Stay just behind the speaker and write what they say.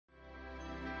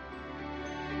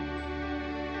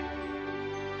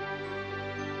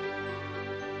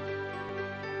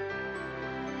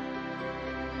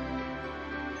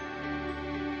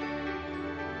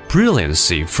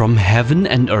brilliancy from heaven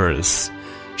and earth,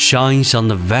 shines on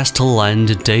the vast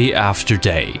land day after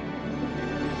day.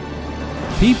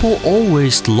 People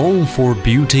always long for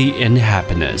beauty and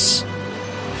happiness,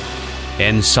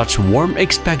 and such warm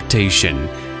expectation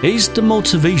is the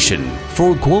motivation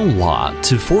for Kwong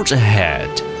to forge ahead.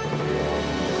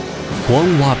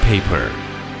 Kwong paper.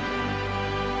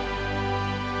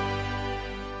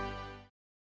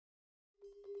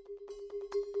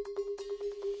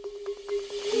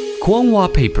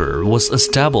 Kwong paper was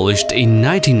established in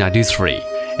 1993,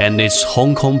 and its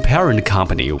Hong Kong parent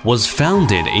company was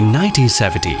founded in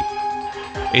 1970.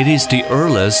 It is the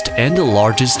earliest and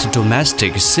largest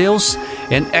domestic sales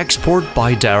and export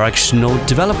bidirectional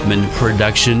development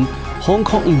production Hong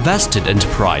Kong invested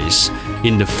enterprise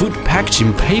in the food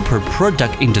packaging paper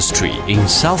product industry in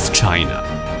South China.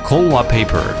 Kwong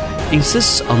paper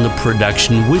insists on the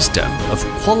production wisdom of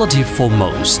quality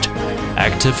foremost,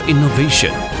 active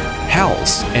innovation,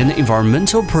 health and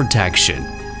environmental protection,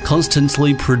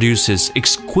 constantly produces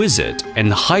exquisite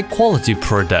and high-quality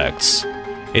products.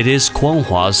 It is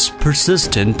Kwong's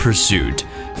persistent pursuit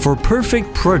for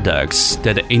perfect products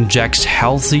that injects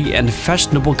healthy and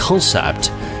fashionable concept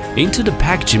into the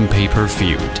packaging paper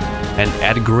field and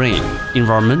add green,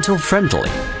 environmental friendly,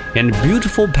 and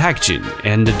beautiful packaging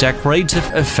and decorative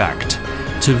effect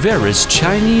to various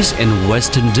Chinese and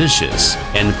Western dishes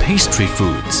and pastry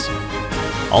foods.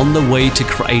 On the way to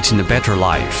creating a better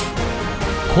life,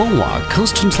 Kwong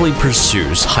constantly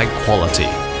pursues high-quality,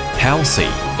 healthy,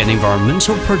 and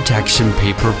environmental protection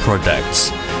paper products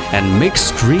and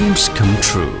makes dreams come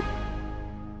true.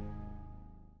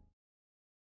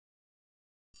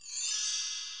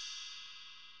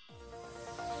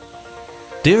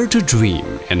 Dare to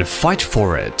dream and fight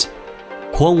for it.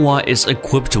 Kwong is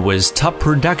equipped with top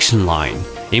production line,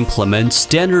 implements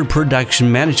standard production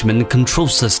management control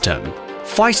system,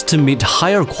 fights to meet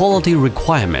higher quality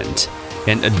requirement,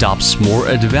 and adopts more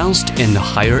advanced and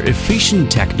higher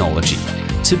efficient technology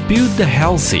to build the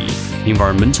healthy,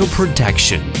 environmental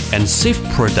protection and safe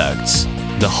products.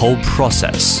 The whole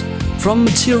process, from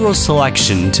material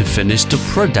selection to finished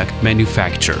product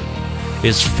manufacture,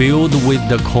 is filled with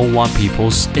the Kwong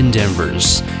people's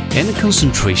endeavors and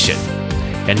concentration,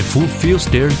 and fulfills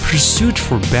their pursuit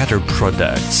for better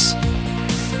products.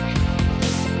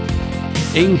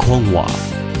 In Kwong,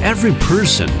 every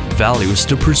person values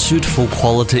the pursuit for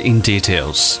quality in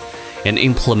details and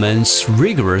implements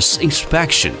rigorous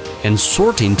inspection and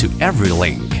sorting to every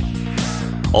link.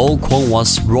 All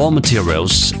Kwong's raw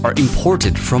materials are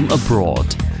imported from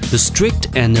abroad. The strict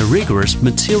and rigorous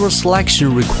material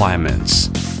selection requirements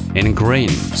and green,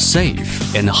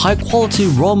 safe, and high-quality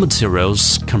raw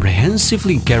materials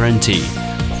comprehensively guarantee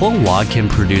Kwong can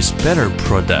produce better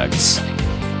products.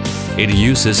 It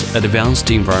uses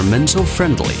advanced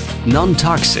environmental-friendly,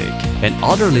 non-toxic, and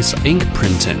odorless ink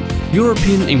printing,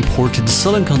 European imported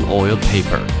silicone oil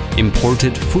paper,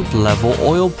 imported food-level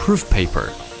oil-proof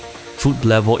paper,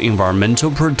 food-level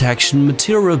environmental protection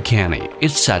material canning,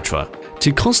 etc.,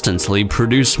 to constantly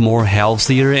produce more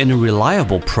healthier and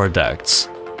reliable products.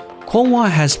 Kwong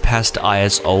has passed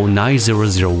ISO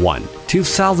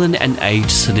 9001-2008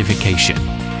 certification,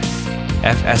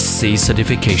 FSC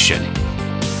certification,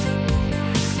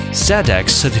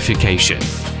 SEDEX certification,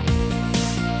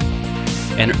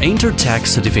 and Intertech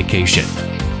certification,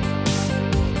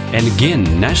 and again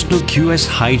National QS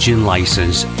Hygiene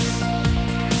license.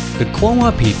 The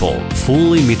Kwong people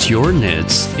fully meet your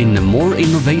needs in a more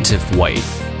innovative way,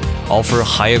 offer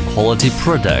higher quality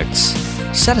products,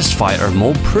 satisfy a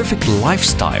more perfect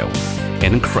lifestyle,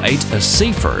 and create a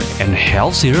safer and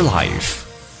healthier life.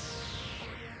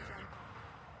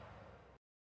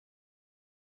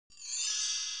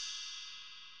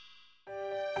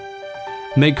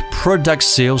 Make product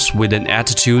sales with an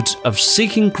attitude of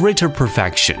seeking greater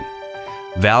perfection,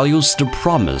 values the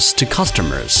promise to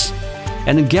customers,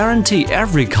 and guarantee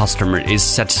every customer is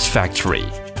satisfactory.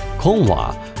 Kwong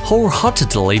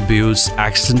wholeheartedly builds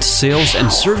excellent sales and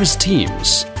service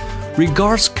teams,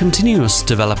 regards continuous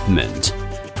development,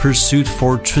 pursuit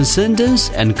for transcendence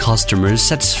and customer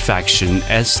satisfaction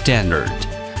as standard,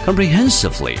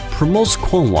 comprehensively promotes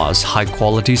Kwong's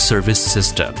high-quality service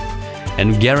system,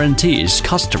 and guarantees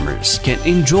customers can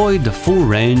enjoy the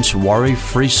full-range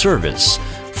worry-free service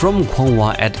from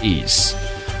Kwong at ease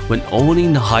when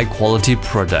owning the high-quality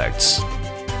products.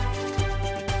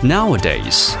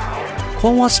 Nowadays,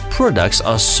 Kwong's products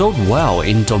are sold well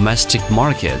in domestic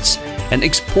markets and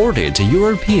exported to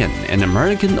European and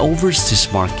American overseas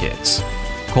markets.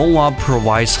 Kwong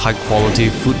provides high-quality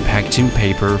food packaging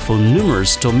paper for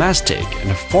numerous domestic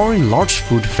and foreign large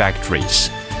food factories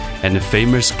and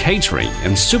famous catering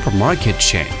and supermarket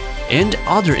chain, and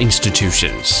other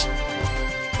institutions.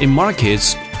 In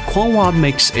markets, Kwong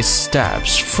makes its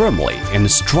steps firmly and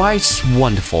strides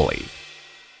wonderfully.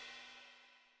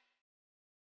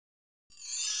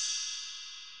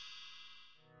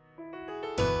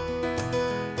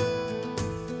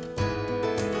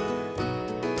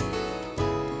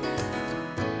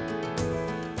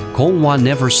 Kwong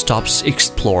never stops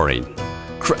exploring,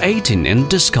 creating and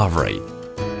discovering.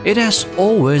 It has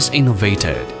always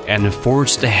innovated and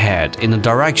forged ahead in the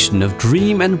direction of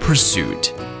dream and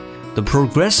pursuit. The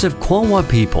progressive Kwong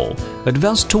people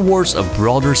advance towards a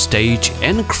broader stage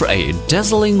and create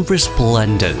dazzling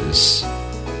resplendence.